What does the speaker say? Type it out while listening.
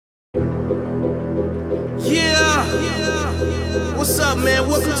Yeah. What's up, man?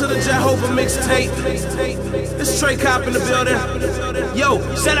 Welcome to the Jehovah mixtape. It's Tre Cop in the building. Yo,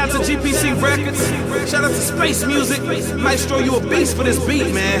 shout out to GPC Records. Shout out to Space Music. Maestro, you a beast for this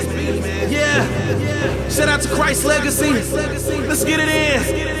beat, man. Yeah. Shout out to Christ Legacy. Let's get it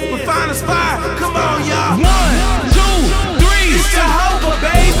in. We're fine as fire. Come on, y'all. 1, 2, 3. It's Jehovah,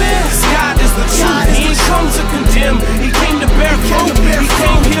 baby. God is the truth. He ain't come to condemn. He came to bear fruit. He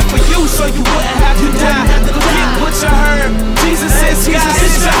came here for you, so you wouldn't have to die. Forget what you heard. Jesus says God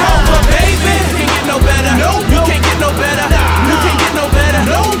is Jehovah, baby. You can't get no better. You can't get no better. You can't get no better.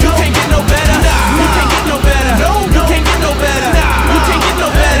 You can't get no better. You can't get no better. You can't get no better. You can't get no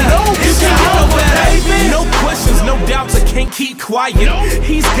better. You can't get no better. No questions, no doubts. I can't keep quiet.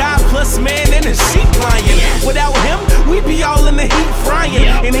 He's God plus man and a sheep lion. Without him, we'd be all in the heat frying.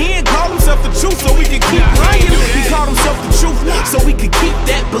 And he ain't called himself the truth, so we can keep lying. He called himself the truth, so we can keep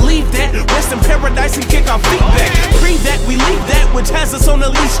that, believe that, rest in paradise and kick our feet back. Free that, we leave that, which has us on the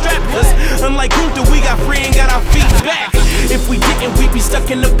lead strap. Cause unlike Luther, we got free and got our feet back. If we didn't, we'd be stuck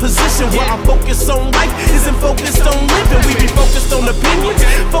in a position where our focus on life isn't focused on living. We'd be focused on opinions,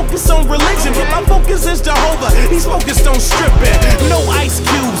 focused on religion. But my focus is Jehovah, he's focused on stripping. No ice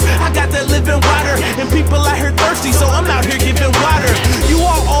cubes, I got that living water. And people out here thirsty, so I'm out here giving water. You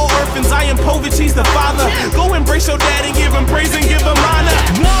are all orphans, I am Povich, he's the father. Go embrace your dad and